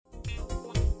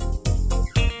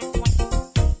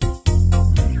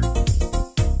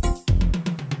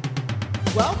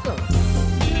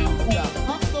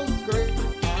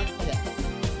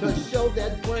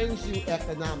brings you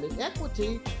economic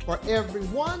equity for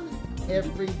everyone,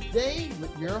 every day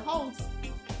with your host,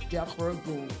 Deborah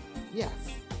Gould. Yes,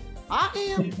 I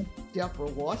am Deborah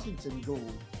Washington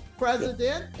Gould,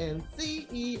 President and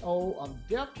CEO of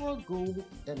Deborah Gould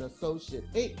and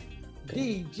Associate Inc.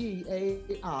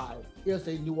 DGAI is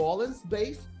a New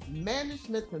Orleans-based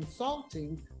management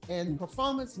consulting and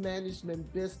performance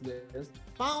management business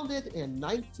founded in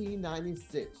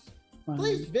 1996. Wow.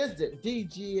 Please visit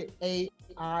DGAI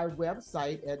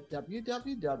website at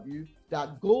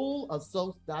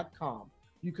www.gouldassociates.com.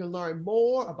 You can learn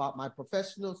more about my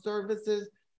professional services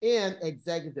in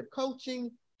executive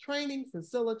coaching, training,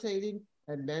 facilitating,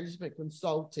 and management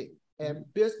consulting, and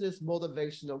business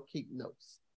motivational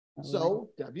keynotes. So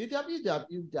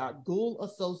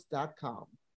www.gouldassociates.com.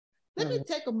 Let me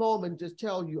take a moment and just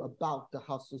tell you about the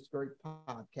Hustle Skirt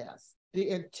podcast. The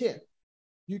intent.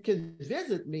 You can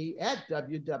visit me at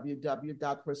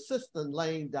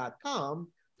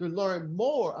www.persistentlane.com to learn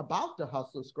more about the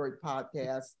Hustle Skirt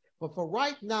podcast. But for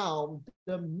right now,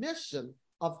 the mission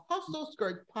of Hustle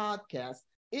Skirt podcast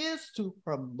is to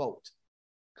promote,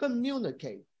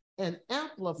 communicate, and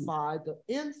amplify the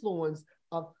influence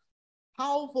of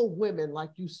powerful women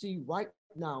like you see right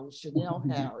now,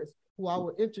 Chanellé Harris, who I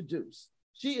will introduce.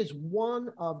 She is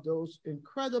one of those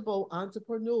incredible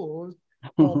entrepreneurs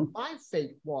on my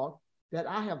faith walk that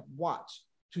I have watched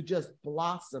to just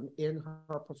blossom in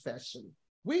her profession.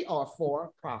 We are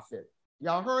for profit.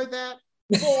 Y'all heard that?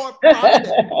 For profit.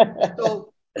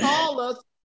 So call us,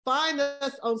 find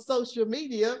us on social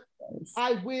media.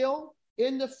 I will,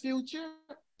 in the future,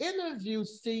 interview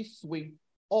C-suite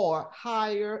or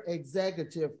hire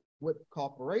executive with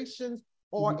corporations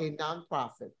or a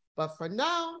nonprofit. But for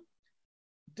now,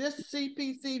 this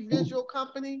CPC Visual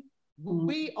Company,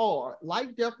 we are,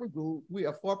 like Deborah Gould, we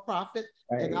are for profit.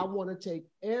 Right. And I want to take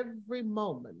every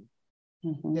moment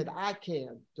that I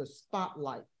can to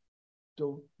spotlight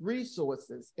the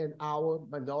resources in our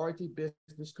minority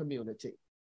business community.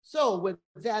 So with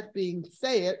that being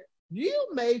said, you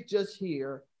may just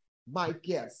hear my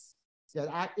guests that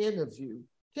I interview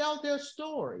tell their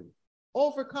story,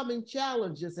 overcoming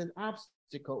challenges and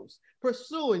obstacles,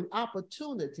 pursuing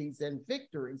opportunities and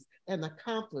victories and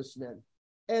accomplishment,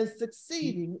 and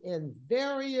succeeding in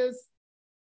various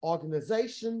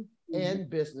organizations and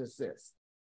businesses.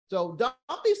 So don't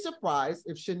be surprised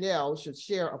if Chanelle should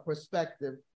share a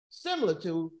perspective similar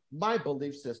to my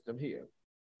belief system here.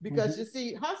 Because you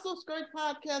see, Hustle Skirt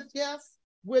Podcast, yes,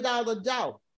 without a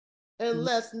doubt, and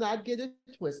let's not get it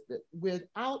twisted,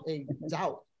 without a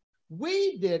doubt,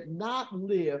 we did not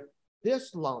live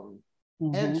this long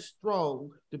and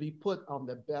strong to be put on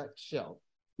the back shelf.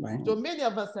 Right. So many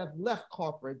of us have left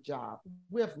corporate jobs.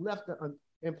 We have left the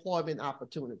employment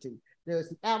opportunity.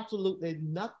 There's absolutely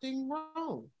nothing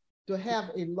wrong to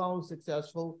have a long,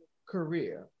 successful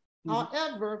career.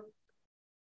 However,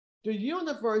 the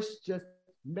universe just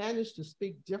managed to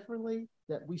speak differently,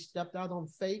 that we stepped out on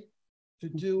faith to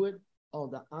do it on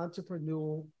the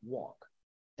entrepreneurial walk.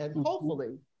 And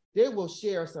hopefully they will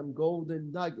share some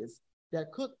golden nuggets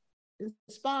that could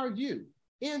inspire you,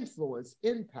 influence,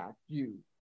 impact you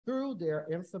through their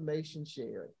information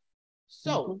shared.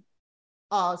 So,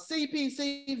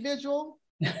 CPC Visual,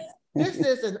 this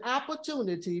is an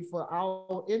opportunity for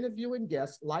our interviewing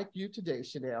guests like you today,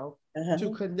 Chanelle, to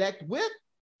connect with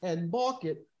and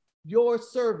market your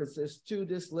services to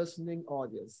this listening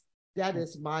audience. That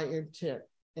is my intent.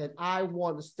 And I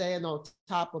want to stand on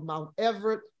top of Mount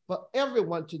Everest for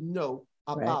everyone to know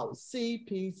about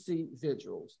CPC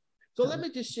Visuals. So let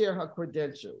me just share her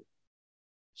credentials.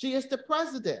 She is the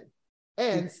president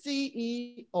and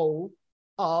CEO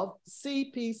of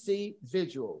CPC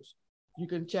Visuals. You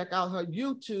can check out her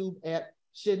YouTube at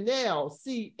Chanelle,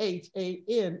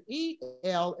 Chanelle,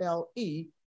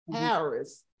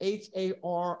 Harris, Harris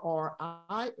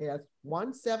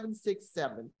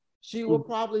 1767. She will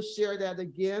probably share that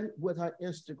again with her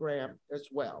Instagram as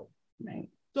well. Right.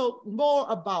 So more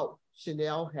about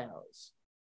Chanelle Harris.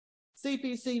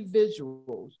 CPC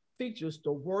Visuals features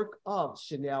the work of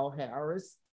Chanelle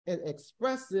Harris, an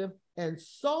expressive and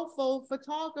soulful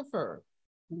photographer,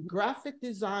 graphic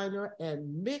designer,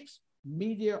 and mixed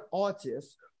media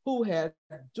artist who has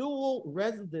dual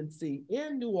residency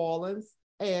in New Orleans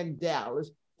and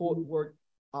Dallas, Fort Worth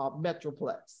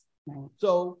metroplex.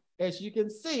 So as you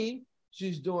can see,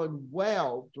 she's doing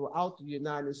well throughout the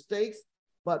United States,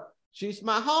 but she's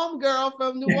my homegirl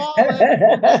from New Orleans,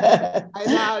 and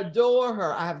I adore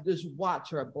her. I have just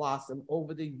watched her blossom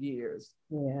over the years.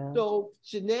 Yeah. So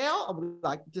Chanelle, I would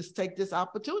like to just take this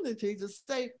opportunity to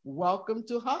say, welcome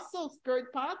to Hustle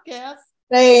Skirt Podcast.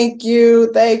 Thank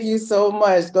you. Thank you so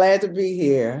much. Glad to be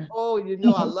here. Oh, you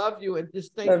know, I love you and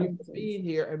just thank Love you you for too. being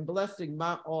here and blessing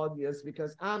my audience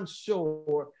because I'm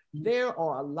sure there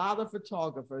are a lot of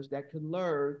photographers that can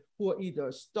learn who are either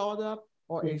a startup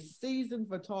or a seasoned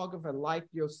photographer like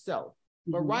yourself.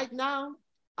 But Mhm. right now,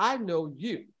 I know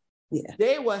you. Yeah,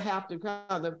 They will have to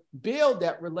kind of build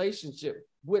that relationship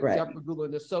with right, Jeff Pagula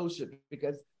and Associate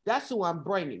because that's who I'm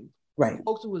bringing. right.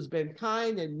 Folks who has been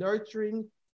kind and nurturing,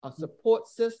 a support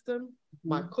system,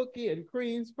 my Mhm. cookie and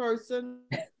creams person.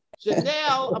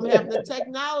 Chanelle, I'm having a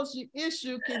technology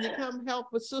issue. Can you come help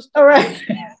a sister All out? right.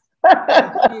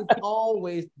 And she's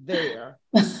always there.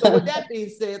 So with that being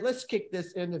said, let's kick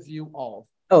this interview off.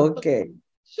 Okay,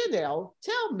 Chanelle,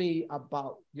 tell me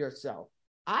about yourself.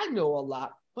 I know a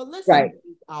lot, but let's right.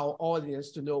 engage our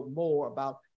audience to know more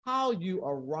about how you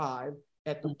arrived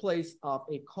at the place of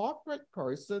a corporate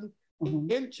person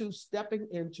Mhm. into stepping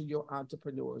into your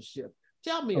entrepreneurship.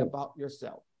 Tell me about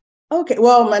yourself. Okay,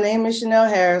 well, my name is Chanellé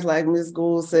Harris, like Ms.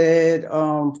 Gould said,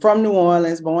 from New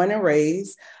Orleans, born and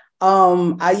raised.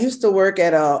 I used to work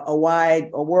at a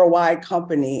worldwide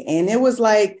company, and it was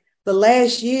like the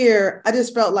last year, I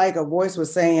just felt like a voice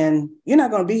was saying, "You're not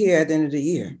going to be here at the end of the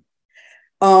year."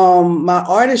 My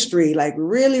artistry like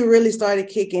really started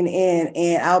kicking in,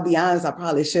 and I'll be honest, I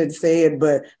probably shouldn't say it,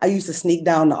 but I used to sneak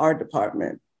down the art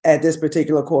department at this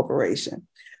particular corporation.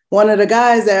 One of the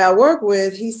guys that I work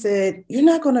with, he said, "You're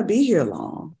not going to be here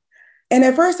long." And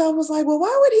at first I was like, well,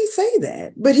 why would he say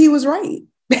that? But he was right.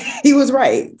 He was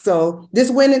right. So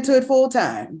just went into it full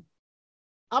time.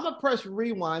 I'm gonna press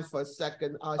rewind for a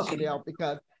second, Okay. Chanelle,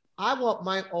 because I want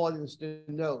my audience to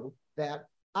know that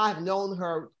I've known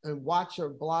her and watched her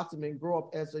blossom and grow up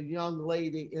as a young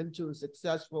lady into a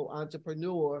successful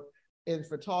entrepreneur in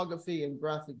photography and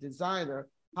graphic designer.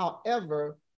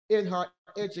 However, in her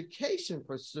education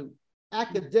pursuit,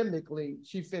 academically,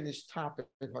 she finished top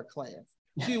in her class.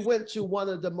 She went to one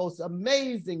of the most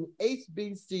amazing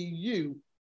HBCU,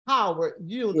 Howard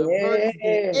University,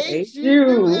 Yeah, ain't HU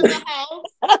you? in the house.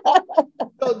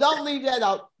 So don't leave that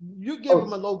out. You give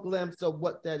them a little glimpse of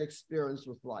what that experience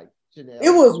was like, It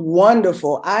Chanelle. was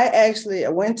wonderful. I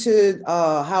went to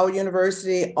Howard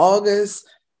University August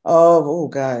of, oh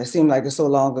God, it seemed like it's so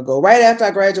long ago, right after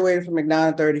I graduated from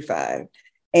McDonald 35.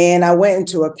 And I went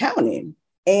into accounting.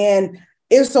 And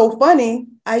it's so funny.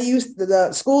 The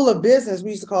School of Business,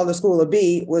 we used to call the School of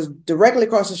B, was directly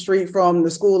across the street from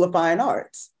the School of Fine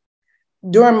Arts.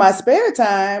 During my spare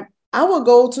time, I would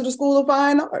go to the School of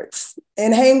Fine Arts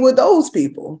and hang with those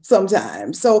people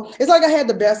sometimes. So it's like I had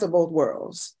the best of both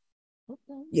worlds.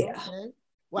 Okay, Yeah. okay.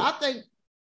 Well, I think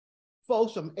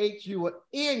folks from HU or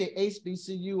any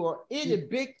HBCU or any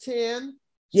Big Ten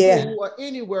Yeah. school or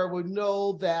anywhere would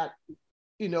know that,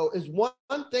 you know, is one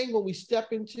thing when we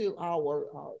step into our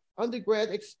undergrad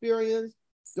experience,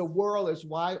 the world is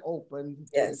wide open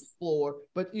to Yes. explore,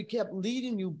 but you kept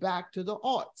leading you back to the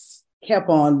arts. Kept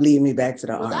on leading me back to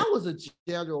the So art. that was a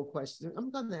general question. I'm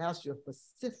going to ask you a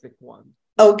specific one.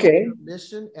 What was Okay. your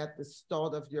mission at the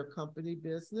start of your company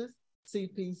business,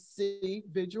 CPC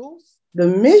Visuals? The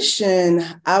mission,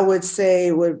 I would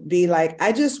say, would be like,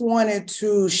 I just wanted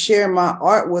to share my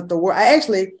art with the world.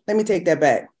 Let me take that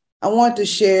back. I want to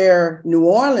share New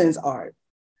Orleans art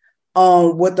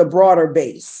with a broader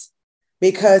base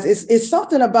because it's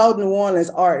something about New Orleans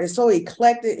art. It's so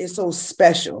eclectic, it's so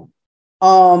special.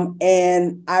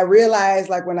 And I realized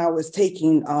like when I was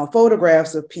taking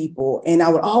photographs of people, and I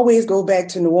would always go back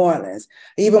to New Orleans,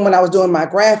 even when I was doing my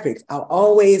graphics, I'll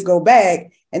always go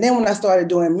back. And then when I started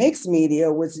doing mixed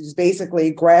media, which is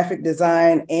basically graphic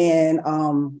design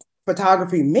and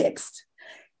photography mixed,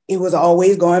 it was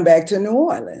always going back to New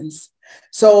Orleans.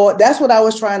 So that's what I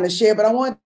was trying to share, but I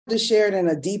wanted to share it in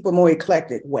a deeper, more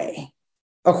eclectic way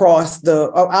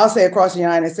I'll say across the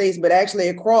United States, but actually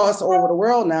across over the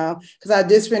world now, because I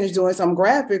just finished doing some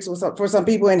graphics for some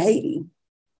people in Haiti. You're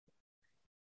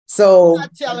So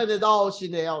not telling it all,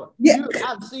 Chanelle. yeah,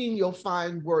 I've seen your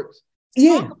fine works. Talk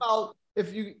yeah, about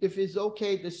if it's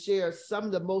okay to share some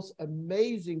of the most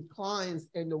amazing clients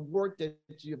and the work that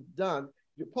you've done.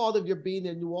 You're part of your being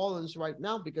in New Orleans right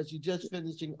now because you're just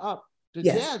finishing up the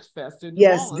yes, Jazz Fest in New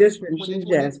yes, Orleans just for finishing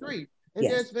jazz. 2023. And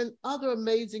Yes, there's been other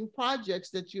amazing projects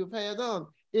that you've had on.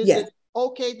 Is yes, it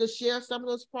okay to share some of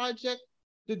those projects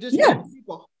to just yeah, give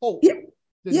people hope yeah,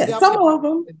 to yeah. never Some give of up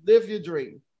them, and live your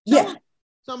dream? Tell yeah. us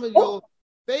some of Oh, your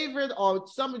favorite or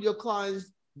some of your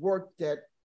clients work that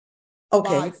by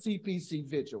okay. CPC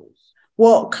Visuals.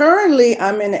 Well, currently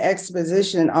I'm in an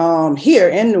exposition here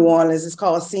in New Orleans. It's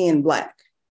called Seeing Black.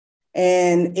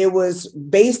 And it was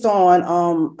based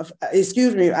on,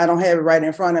 excuse me, I don't have it right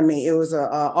in front of me. It was a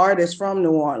artist from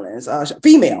New Orleans, a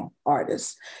female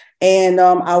artist. And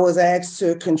I was asked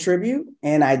to contribute,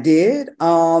 and I did.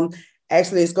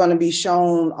 Actually, it's going to be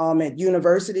shown at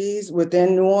universities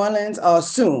within New Orleans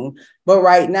soon. But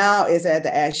right now, it's at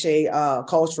the Ashe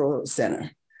Cultural Center.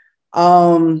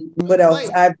 What else?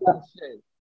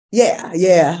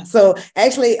 Yeah. So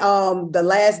actually, the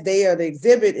last day of the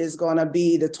exhibit is going to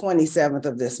be the 27th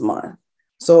of this month.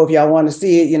 So if y'all want to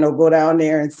see it, go down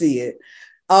there and see it.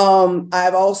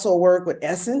 I've also worked with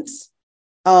Essence.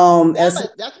 That's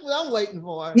what I'm waiting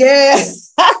for.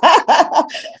 Yes.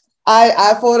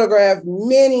 I photographed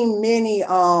many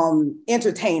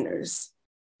entertainers.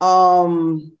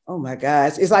 Oh my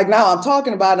gosh. It's like now I'm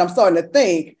talking about it, I'm starting to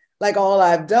think like all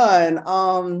I've done.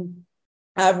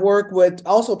 I've worked with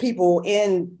also people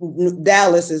in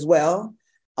Dallas as well.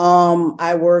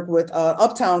 I work with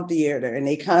Uptown Theater, and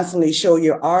they constantly show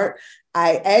your art.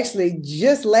 I actually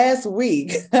just last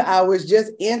week, I was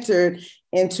just entered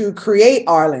into Create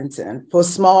Arlington for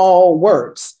small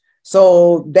works.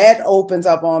 So that opens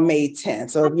up on May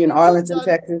 10th. So if you're in Arlington,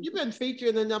 Texas. You've been featured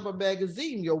in a number of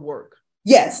magazines, your work.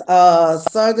 Yes,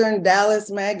 Southern Dallas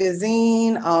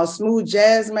Magazine, Smooth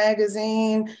Jazz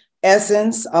Magazine,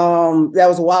 Essence. That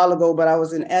was a while ago, but I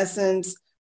was in Essence.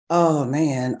 Oh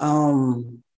man,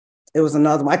 it was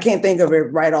another one. I can't think of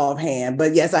it right offhand,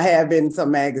 but yes, I have been in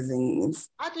some magazines.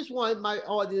 I just wanted my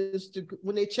audience to,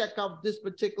 when they check out this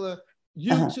particular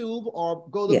YouTube or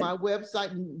go to my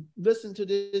website and listen to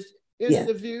this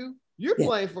interview, you're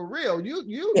playing for real. You're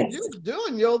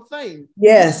doing your thing.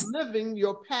 Yes. You're living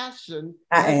your passion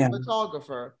as a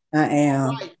photographer. I am.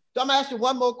 Right. So I'm asking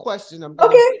one more question. I'm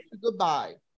going to say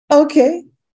goodbye. Okay.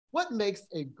 What makes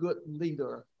a good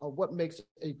leader, or what makes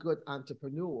a good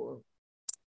entrepreneur?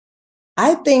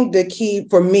 I think the key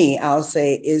for me, I'll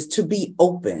say, is to be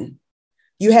open.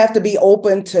 You have to be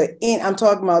open to, I'm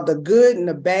talking about the good and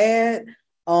the bad.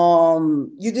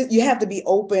 You have to be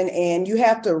open, and you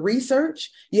have to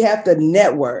research. You have to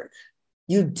network.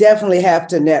 You definitely have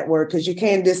to network, because you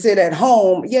can't just sit at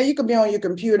home. Yeah, you can be on your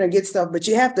computer and get stuff, but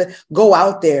you have to go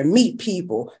out there, meet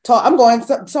people, talk. I'm going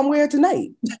somewhere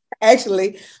tonight,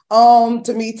 actually,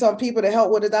 to meet some people to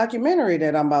help with a documentary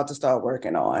that I'm about to start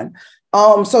working on.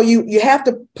 So you have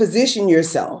to position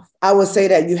yourself. I would say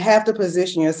that you have to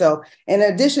position yourself. In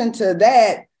addition to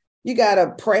that, you got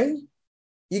to pray.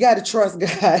 You got to trust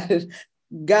God.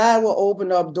 God will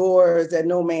open up doors that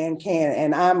no man can.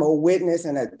 And I'm a witness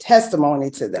and a testimony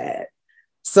to that.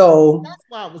 So that's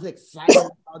why I was excited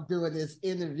about doing this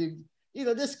interview.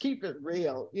 Just keep it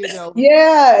real,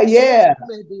 Yeah.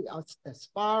 Maybe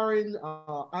aspiring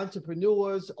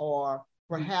entrepreneurs, or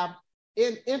perhaps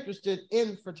interested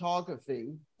in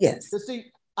photography. Yes. To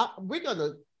see,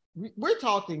 we're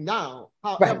talking now.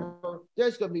 However,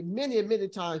 there's going to be many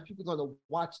times people are going to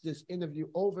watch this interview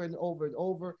over and over and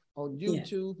over on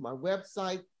YouTube, my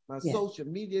website, my social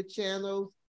media channels.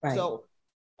 Right. So,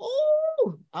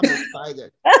 I'm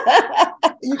excited.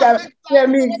 You got to get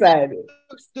me excited.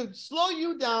 To slow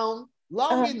you down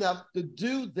long enough to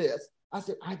do this. I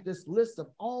said, I have this list of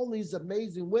all these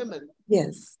amazing women.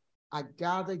 Yes. I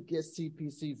gotta get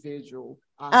CPC Visual.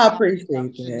 I appreciate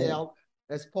that. Chanelle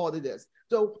as part of this.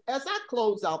 So as I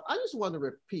close out, I just want to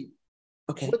repeat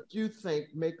what you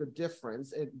think make a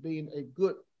difference in being a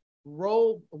good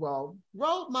role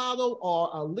model, or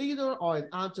a leader, or an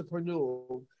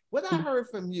entrepreneur. What I heard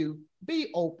from you,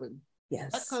 be open.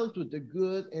 Yes. That comes with the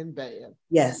good and bad.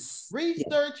 Yes.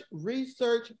 Research.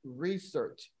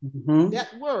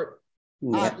 Network.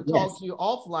 I have to talk to you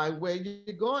offline where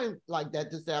you're going like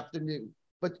that this afternoon.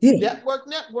 But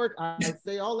network. I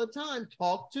say all the time,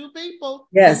 talk to people.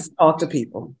 Yes, talk to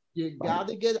people. You got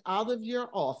to get out of your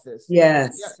office.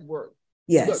 Yes. Network.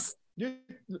 Yes. Look,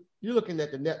 you're looking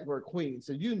at the network queen,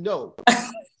 so I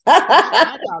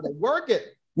got to work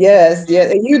it. Yes,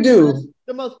 and you do.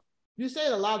 You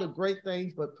said a lot of great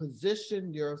things, but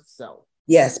position yourself.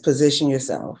 Yes, position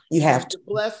yourself. You have to.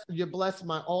 You bless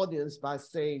my audience by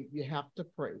saying you have to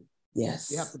pray. Yes.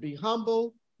 You have to be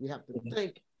humble. You have to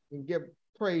think and give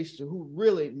praise to who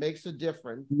really makes a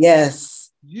difference. Yes.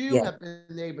 You have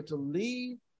been able to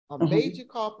lead a major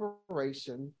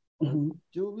corporation, do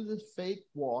the faith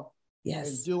walk,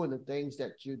 and doing the things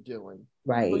that you're doing.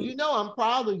 Right. So I'm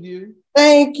proud of you.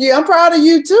 Thank you. I'm proud of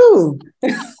you too.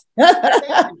 So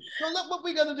look, what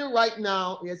we're going to do right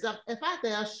now is, if I had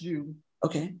to ask you,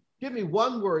 give me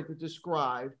one word to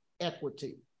describe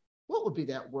equity, what would be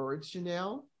that word,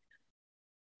 Chanelle?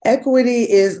 Equity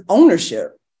is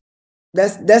ownership.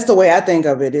 That's the way I think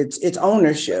of it. It's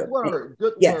ownership. Good word.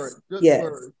 Good yes. word. Good yes.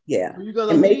 word. Yeah. So you're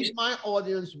going to leave my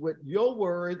audience with your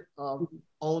word of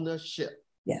ownership.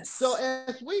 Yes. So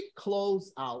as we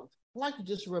close out, I'd like to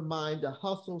just remind the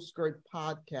Hustle Skirt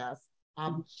podcast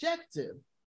objective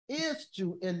is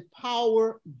to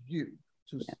empower you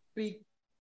to speak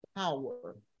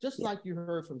power, just like you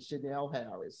heard from Chanelle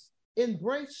Harris.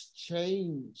 Embrace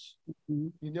change.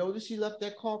 You notice she left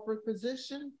that corporate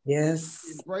position? Yes.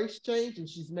 Embrace change, and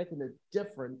she's making a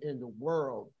difference in the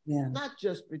world. Not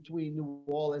just between New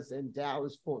Orleans and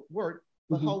Dallas, Fort Worth,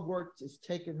 but her work is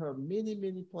taking her many,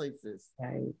 many places.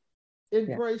 Right.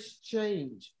 Embrace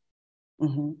change.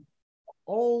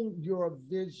 Own your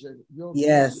vision, your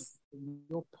yes. vision,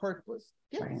 your purpose.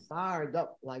 Get fired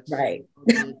up like right.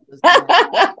 And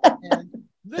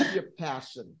live your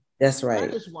passion. That's right.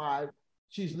 That is why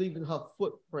she's leaving her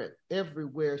footprint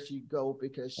everywhere she goes,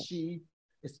 because she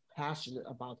is passionate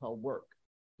about her work.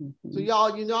 So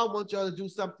y'all, you know, I want y'all to do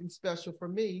something special for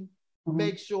me.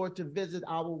 Make sure to visit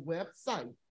our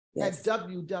website at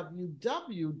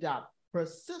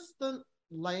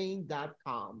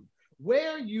www.persistentlane.com,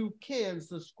 where you can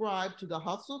subscribe to the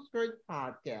Hustle Skirt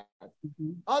podcast.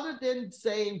 Other than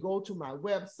saying go to my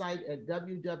website at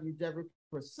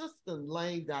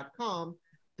www.persistentlane.com,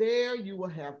 there you will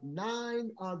have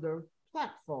 9 other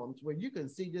platforms where you can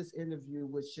see this interview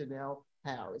with Chanelle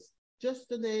Harris. Just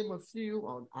to name a few: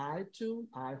 on iTunes,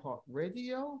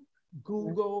 iHeartRadio,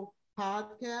 Google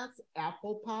Podcasts,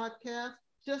 Apple Podcasts,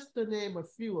 just to name a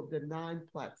few of the 9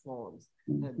 platforms.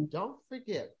 And don't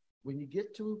forget, when you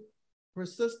get to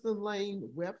Persistent Lane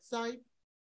website,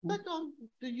 click on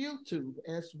the YouTube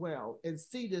as well and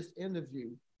see this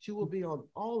interview. She will be on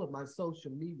all of my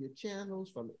social media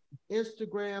channels, from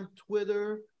Instagram,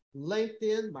 Twitter,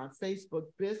 LinkedIn, my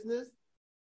Facebook business.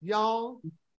 Y'all,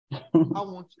 I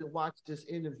want you to watch this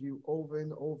interview over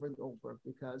and over and over,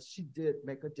 because she did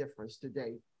make a difference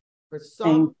today. For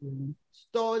some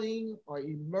starting or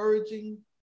emerging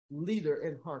leader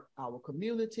in our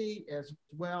community, as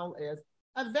well as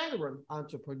a veteran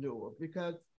entrepreneur,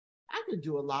 because I can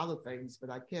do a lot of things,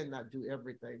 but I cannot do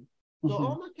everything. So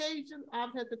on occasion,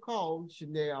 I've had to call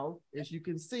Chanelle. As you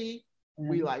can see,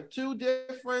 we like 2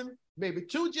 different, maybe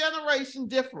 2 generations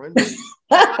different.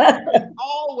 I can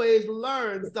always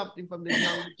learn something from the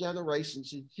younger generation.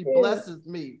 She blesses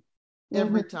me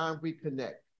every time we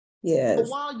connect. Yes. So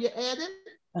while you're at it,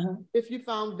 if you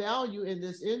found value in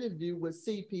this interview with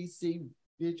CPC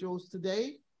Visuals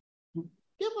today,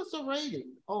 give us a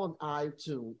rating on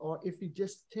iTunes, or if you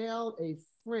just tell a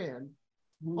friend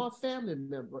or family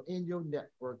member in your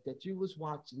network that you was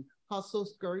watching Hustle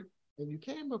Skirt and you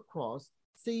came across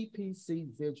CPC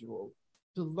Visual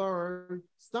to learn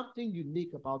something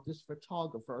unique about this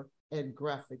photographer and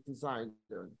graphic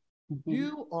designer.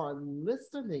 You are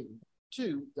listening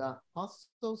to the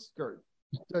Hustle Skirt,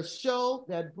 the show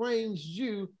that brings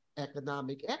you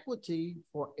economic equity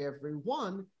for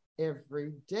everyone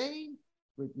every day,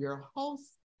 with your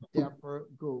host, Deborah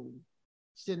Gould.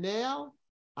 Chanelle,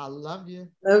 I love you.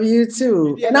 Love you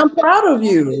too. And I'm proud of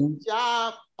you.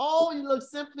 Job. Oh, you look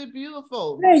simply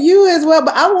beautiful. Yeah, you as well.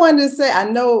 But I wanted to say, I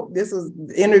know this was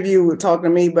the interview talking to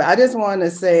me, but I just wanted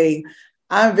to say,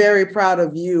 I'm very proud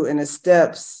of you and the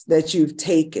steps that you've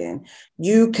taken.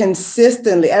 You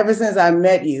consistently, ever since I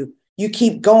met you, you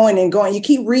keep going and going. You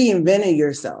keep reinventing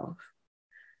yourself.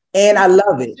 And I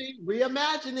love it.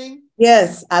 Reimagining.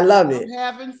 Yes, I love it. I'm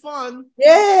having fun.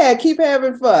 Yeah, keep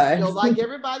having fun. So like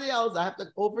everybody else, I have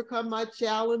to overcome my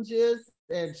challenges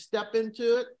and step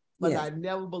into it, but I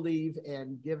never believe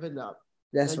in giving up.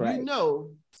 That's right. You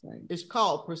know, it's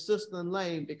called Persistent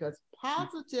Lane, because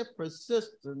positive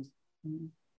persistence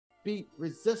beat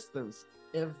resistance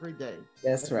every day.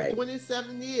 That's right. For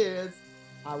 27 years,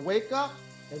 I wake up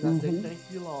and I say, thank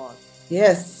you, Lord.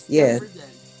 Yes, yes. Every day.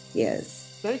 Yes.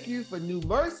 Thank you for new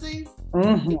mercies.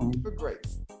 Thank you for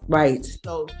grace. Right.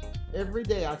 So every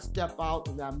day I step out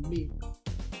and I meet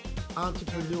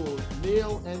entrepreneurs,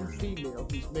 male and female,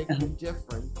 who's making a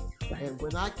difference. And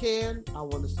when I can, I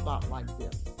want to spotlight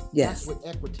them. Yes. That's what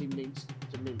equity means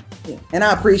to me. Yeah. And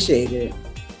I appreciate it.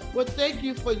 Well, thank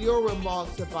you for your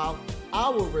remarks about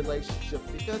our relationship,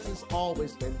 because it's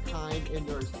always been kind and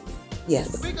nurturing.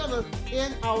 Yes. We're going to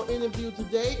end our interview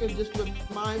today and just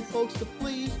remind folks to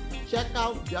please check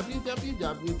out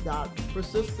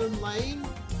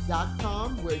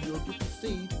www.persistentlane.com, where you'll get to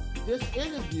see this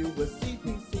interview with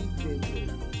CPC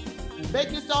Visuals.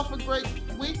 Make yourself a great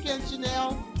weekend,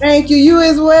 Chanelle. Thank you. You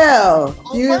as well.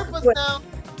 On purpose now.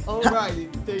 All righty.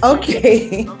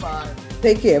 Okay. Bye-bye.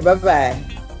 Take care. Bye-bye.